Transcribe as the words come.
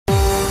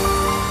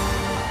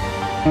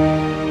I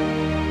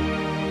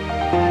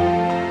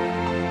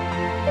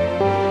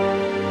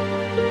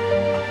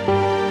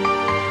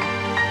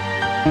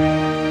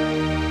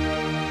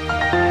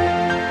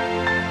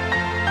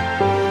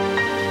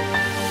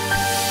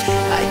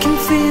can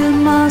feel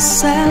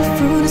myself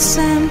through this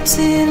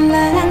empty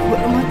land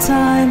where my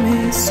time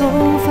is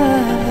over.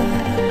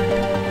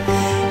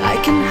 I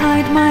can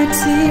hide my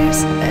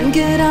tears and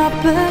get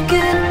up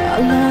again,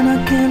 alone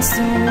against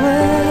the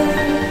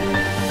world.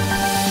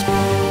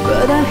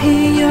 But I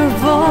hear your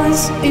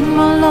voice in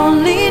my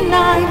lonely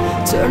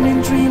night,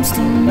 turning dreams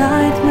to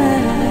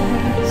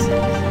nightmares.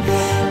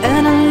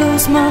 And I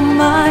lose my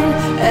mind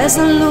as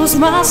I lose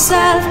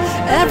myself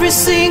every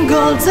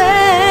single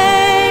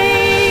day.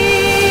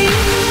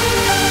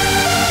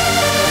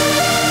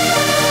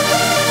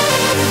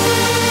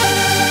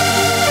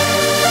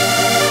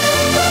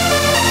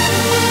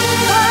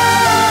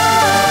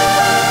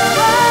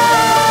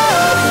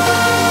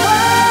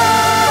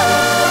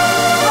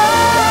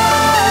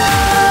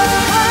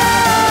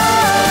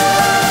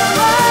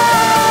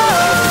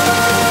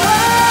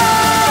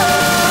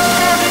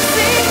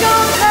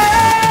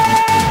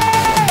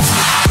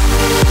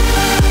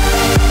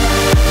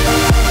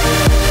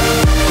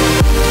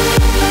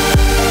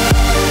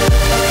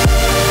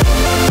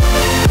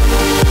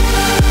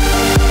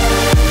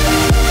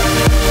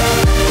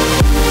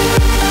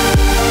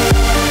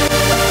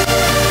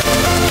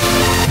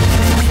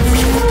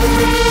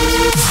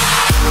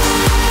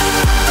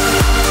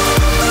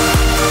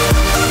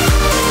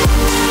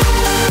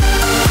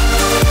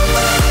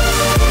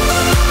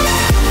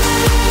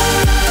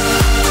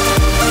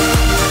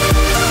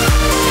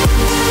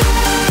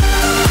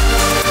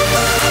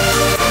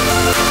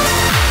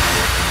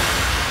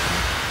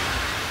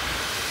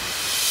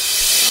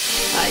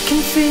 I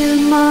can feel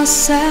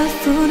myself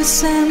through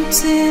this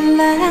empty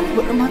land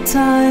where my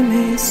time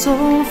is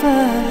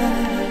over.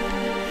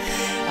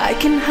 I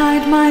can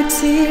hide my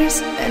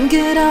tears and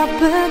get up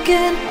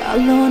again,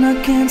 alone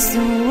against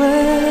the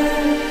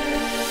world.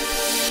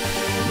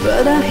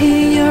 But I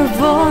hear your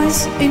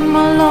voice in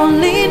my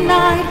lonely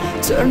night,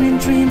 turning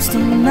dreams to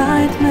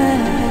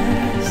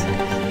nightmares.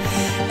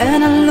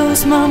 And I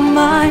lose my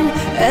mind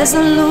as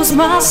I lose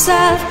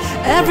myself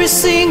every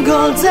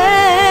single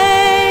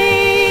day.